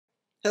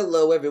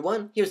Hello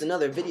everyone, here's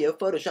another video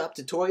Photoshop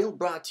tutorial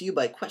brought to you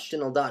by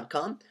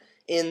Questional.com.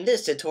 In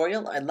this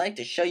tutorial, I'd like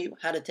to show you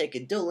how to take a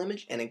dull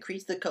image and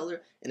increase the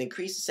color and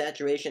increase the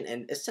saturation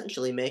and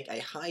essentially make a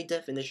high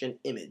definition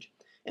image.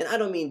 And I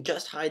don't mean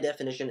just high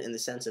definition in the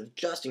sense of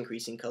just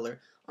increasing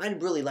color.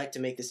 I'd really like to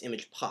make this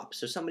image pop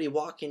so somebody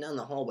walking down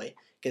the hallway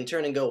can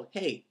turn and go,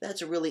 hey,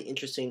 that's a really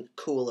interesting,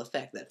 cool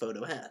effect that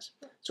photo has.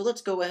 So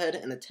let's go ahead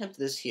and attempt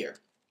this here.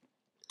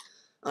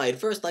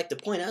 I'd first like to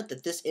point out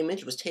that this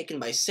image was taken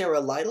by Sara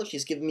Lytle.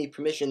 She's given me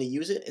permission to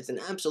use it. It's an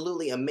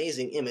absolutely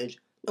amazing image.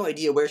 No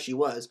idea where she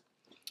was.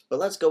 But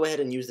let's go ahead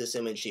and use this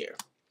image here.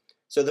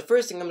 So the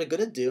first thing I'm going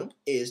to do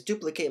is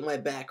duplicate my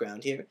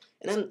background here.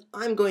 And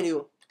I'm going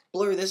to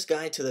blur this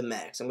guy to the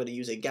max. I'm going to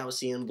use a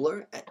Gaussian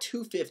blur at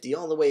 250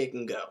 all the way it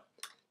can go.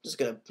 Just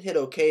going to hit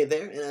OK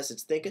there, and as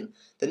it's thinking,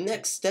 the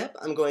next step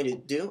I'm going to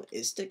do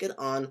is stick it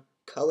on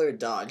color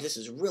dodge. This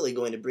is really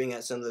going to bring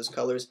out some of those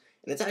colors,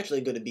 and it's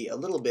actually going to be a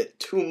little bit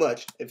too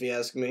much, if you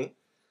ask me.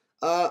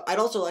 I'd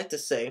also like to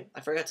say,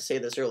 I forgot to say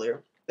this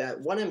earlier,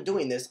 that when I'm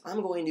doing this,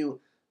 I'm going to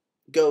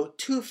go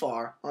too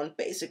far on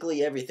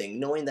basically everything,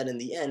 knowing that in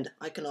the end,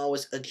 I can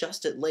always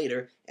adjust it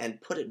later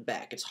and put it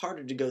back. It's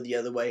harder to go the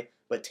other way,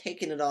 but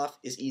taking it off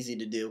is easy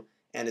to do,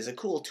 and is a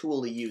cool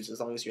tool to use as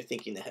long as you're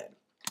thinking ahead.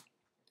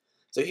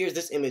 So here's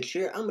this image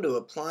here. I'm going to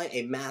apply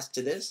a mask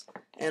to this,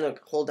 and I'll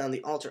hold down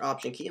the Alt or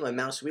Option key on my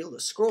mouse wheel to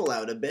scroll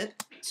out a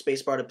bit,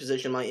 spacebar to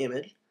position my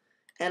image,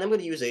 and I'm going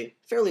to use a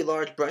fairly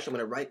large brush. I'm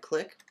going to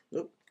right-click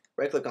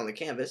on the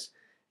canvas,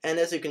 and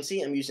as you can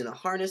see, I'm using a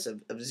hardness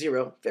of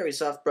 0, very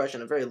soft brush,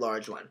 and a very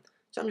large one.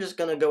 So I'm just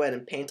going to go ahead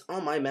and paint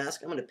on my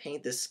mask. I'm going to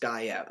paint this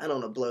sky out. I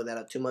don't want to blow that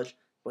up too much.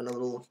 Went a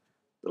little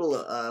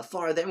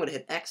far there. I'm going to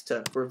hit X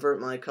to revert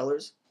my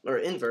colors, or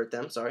invert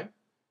them, sorry.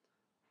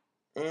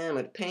 And I'm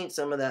going to paint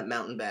some of that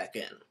mountain back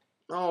in.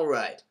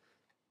 Alright.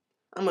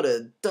 I'm going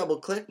to double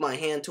click my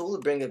hand tool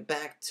to bring it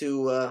back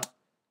to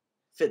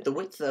fit the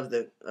width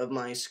of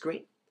my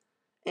screen.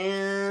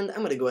 And I'm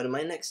going to go into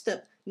my next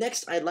step.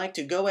 Next, I'd like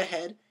to go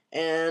ahead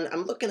and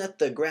I'm looking at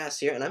the grass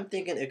here and I'm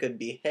thinking it could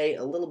be, hey,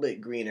 a little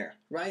bit greener.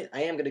 Right?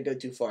 I am going to go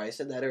too far. I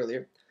said that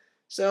earlier.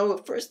 So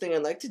first thing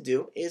I'd like to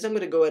do is I'm going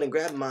to go ahead and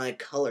grab my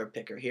color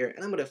picker here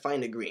and I'm going to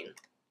find a green.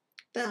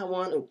 That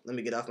one, oh, let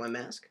me get off my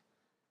mask.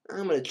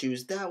 I'm going to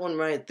choose that one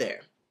right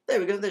there. There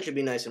we go, that should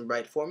be nice and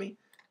bright for me.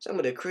 So I'm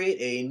going to create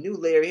a new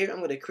layer here. I'm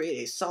going to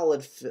create a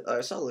solid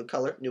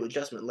color, new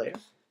adjustment layer.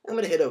 I'm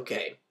going to hit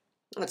OK.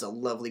 That's a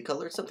lovely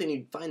color, something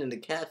you'd find in a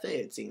cafe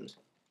it seems.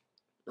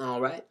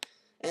 Alright,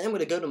 and I'm going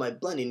to go to my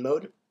blending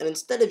mode, and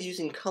instead of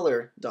using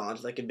color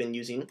dodge like I've been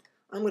using,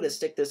 I'm going to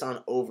stick this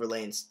on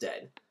overlay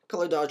instead.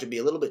 Color dodge would be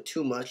a little bit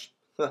too much,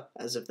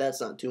 as if that's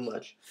not too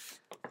much.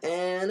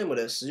 And I'm going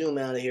to zoom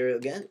out of here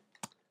again.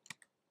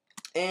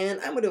 And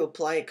I'm going to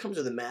apply, it comes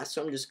with a mask,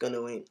 so I'm just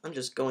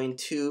going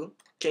to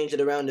change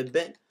it around a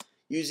bit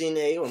using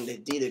I'm going to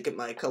D to get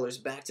my colors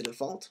back to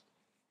default.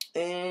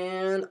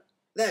 And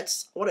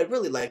that's what I'd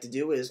really like to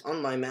do is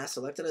on my mask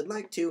selected, I'd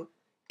like to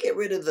get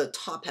rid of the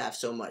top half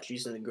so much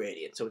using the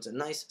gradient, so it's a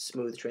nice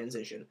smooth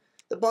transition.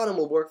 The bottom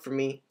will work for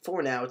me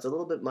for now. It's a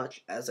little bit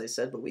much, as I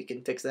said, but we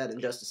can fix that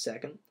in just a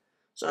second.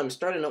 So I'm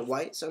starting at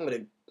white, so I'm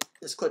going to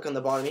just click on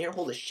the bottom here,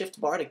 hold the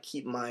shift bar to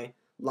keep my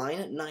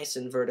line nice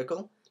and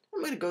vertical. I'm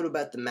going to go to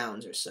about the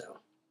mountains or so.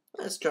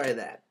 Let's try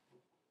that.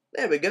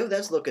 There we go,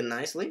 that's looking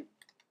nicely.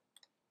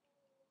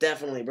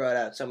 Definitely brought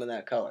out some of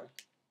that color.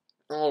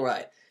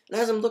 Alright,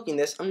 and as I'm looking at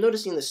this, I'm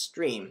noticing the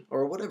stream,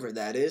 or whatever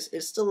that is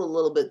still a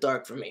little bit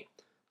dark for me.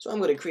 So I'm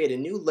going to create a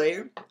new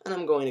layer, and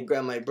I'm going to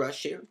grab my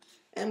brush here,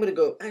 and I'm going to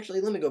go, actually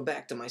let me go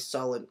back to my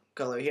solid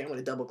color here. I'm going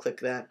to double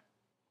click that.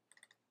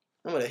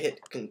 I'm going to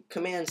hit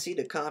Command C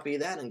to copy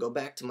that and go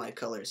back to my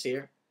colors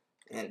here,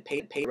 and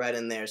paste right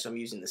in there so I'm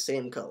using the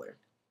same color.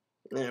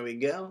 There we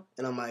go,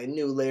 and on my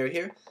new layer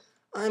here,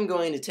 I'm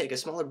going to take a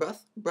smaller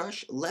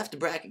brush, left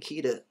bracket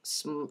key to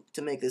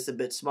make this a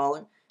bit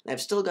smaller, and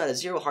I've still got a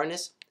 0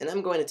 hardness, and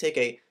I'm going to take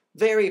a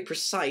very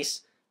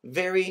precise,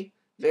 very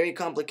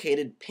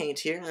complicated paint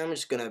here, and I'm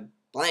just going to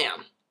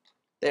blam.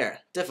 There,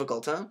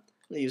 difficult, huh? I'm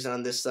going to use it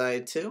on this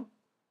side too.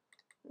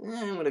 And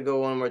I'm going to go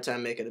one more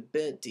time, make it a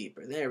bit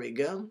deeper. There we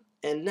go.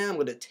 And now I'm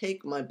going to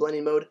take my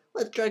blending mode.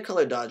 Let's try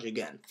color dodge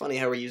again. Funny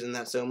how we're using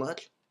that so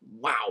much.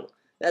 Wow,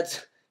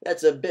 that's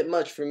a bit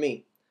much for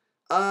me.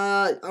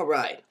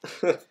 Alright.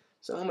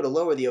 So I'm going to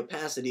lower the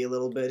opacity a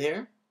little bit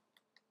here.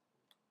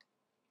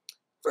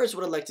 First,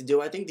 what I'd like to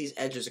do, I think these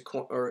edges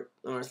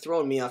are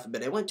throwing me off a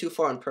bit. I went too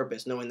far on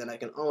purpose, knowing that I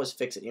can always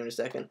fix it here in a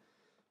second.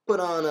 Put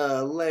on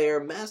a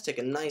layer mask, take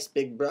a nice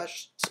big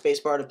brush,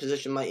 spacebar to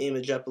position my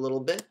image up a little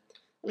bit.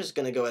 I'm just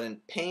going to go ahead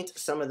and paint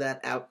some of that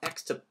out,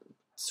 X to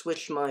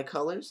switch my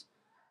colors.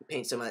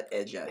 Paint some of that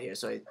edge out here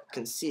so I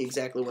can see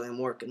exactly what I'm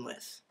working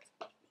with.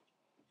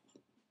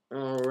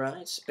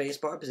 Alright,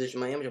 spacebar, position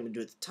my image. I'm going to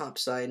do it the top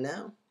side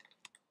now.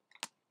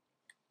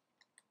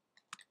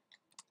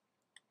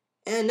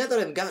 And now that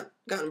I've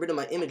gotten rid of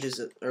my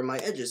images, or my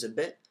edges a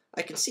bit,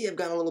 I can see I've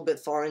gone a little bit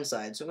far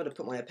inside, so I'm going to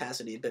put my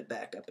opacity a bit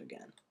back up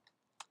again.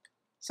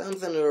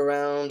 Something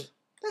around,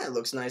 that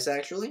looks nice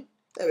actually.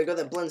 There we go,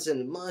 that blends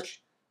in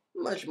much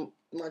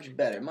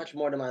better, much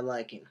more to my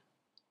liking.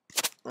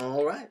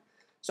 Alright,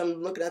 so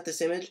I'm looking at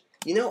this image.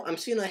 You know, I'm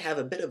seeing I have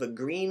a bit of a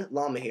green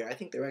llama here. I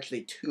think there are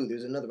actually two.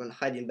 There's another one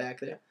hiding back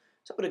there.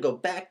 So I'm going to go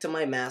back to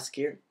my mask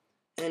here,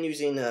 and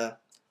using a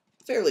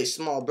fairly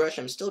small brush,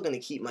 I'm still going to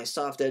keep my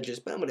soft edges,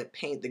 but I'm going to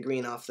paint the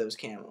green off those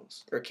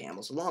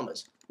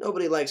llamas.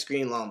 Nobody likes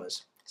green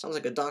llamas. Sounds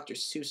like a Dr.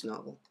 Seuss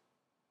novel.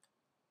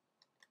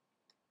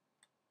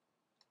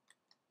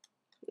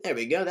 There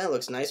we go, that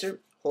looks nicer.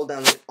 Hold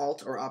down the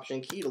Alt or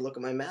Option key to look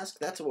at my mask.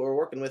 That's what we're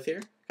working with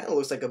here. Kind of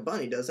looks like a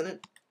bunny, doesn't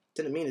it?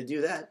 Didn't mean to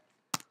do that.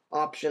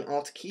 Option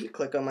Alt key,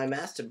 click on my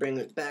mask to bring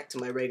it back to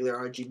my regular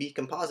RGB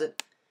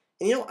composite.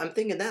 And you know, I'm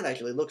thinking that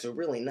actually looks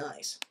really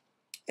nice.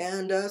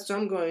 And so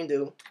I'm going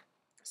to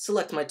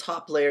select my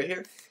top layer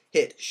here,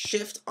 hit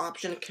Shift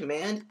Option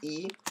Command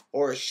E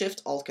or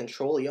Shift Alt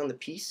Control E on the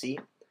PC.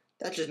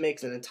 That just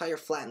makes an entire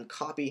flattened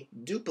copy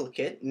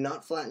duplicate,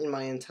 not flattening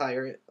my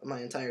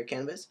entire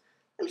canvas.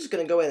 I'm just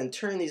going to go ahead and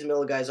turn these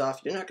middle guys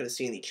off. You're not going to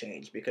see any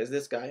change because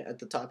this guy at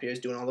the top here is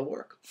doing all the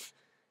work.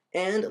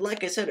 And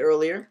like I said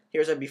earlier,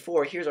 here's our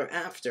before, here's our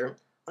after.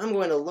 I'm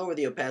going to lower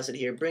the opacity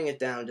here, bring it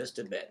down just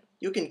a bit.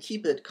 You can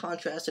keep it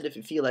contrasted if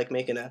you feel like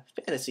making a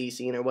fantasy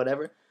scene or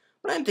whatever,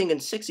 but I'm thinking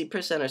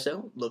 60% or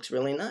so looks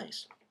really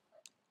nice.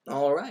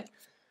 Alright,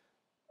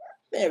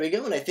 there we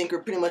go, and I think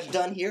we're pretty much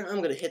done here.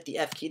 I'm going to hit the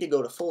F key to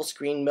go to full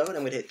screen mode.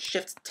 I'm going to hit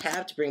Shift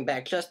Tab to bring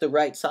back just the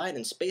right side,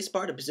 and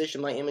spacebar to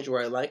position my image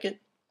where I like it.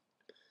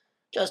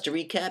 Just to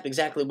recap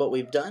exactly what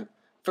we've done.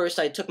 First,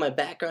 I took my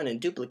background and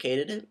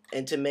duplicated it,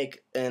 and to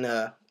make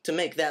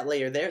that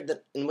layer there,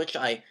 in which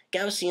I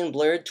Gaussian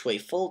blurred to a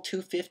full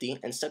 250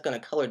 and stuck on a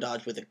color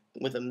dodge with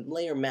a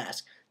layer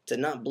mask to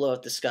not blow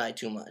out the sky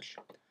too much.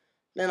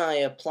 Then I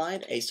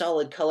applied a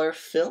solid color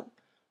fill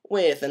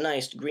with a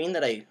nice green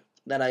that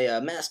I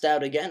masked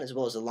out again, as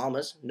well as the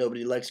llamas.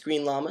 Nobody likes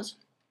green llamas.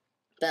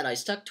 Then I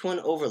stuck to an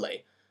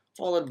overlay,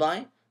 followed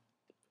by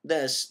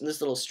this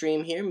little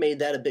stream here, made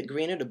that a bit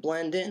greener to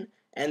blend in,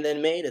 and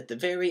then made at the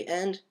very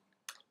end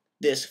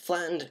this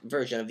flattened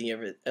version of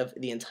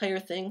the entire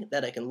thing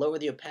that I can lower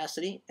the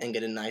opacity and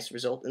get a nice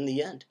result in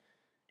the end.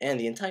 And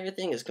the entire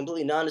thing is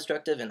completely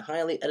non-destructive and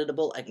highly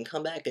editable. I can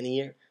come back in a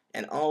year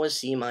and always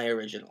see my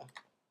original.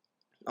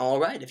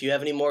 Alright, if you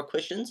have any more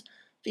questions,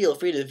 feel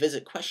free to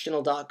visit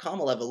questional.com.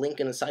 I'll have a link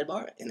in the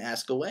sidebar and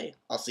ask away.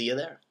 I'll see you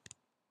there.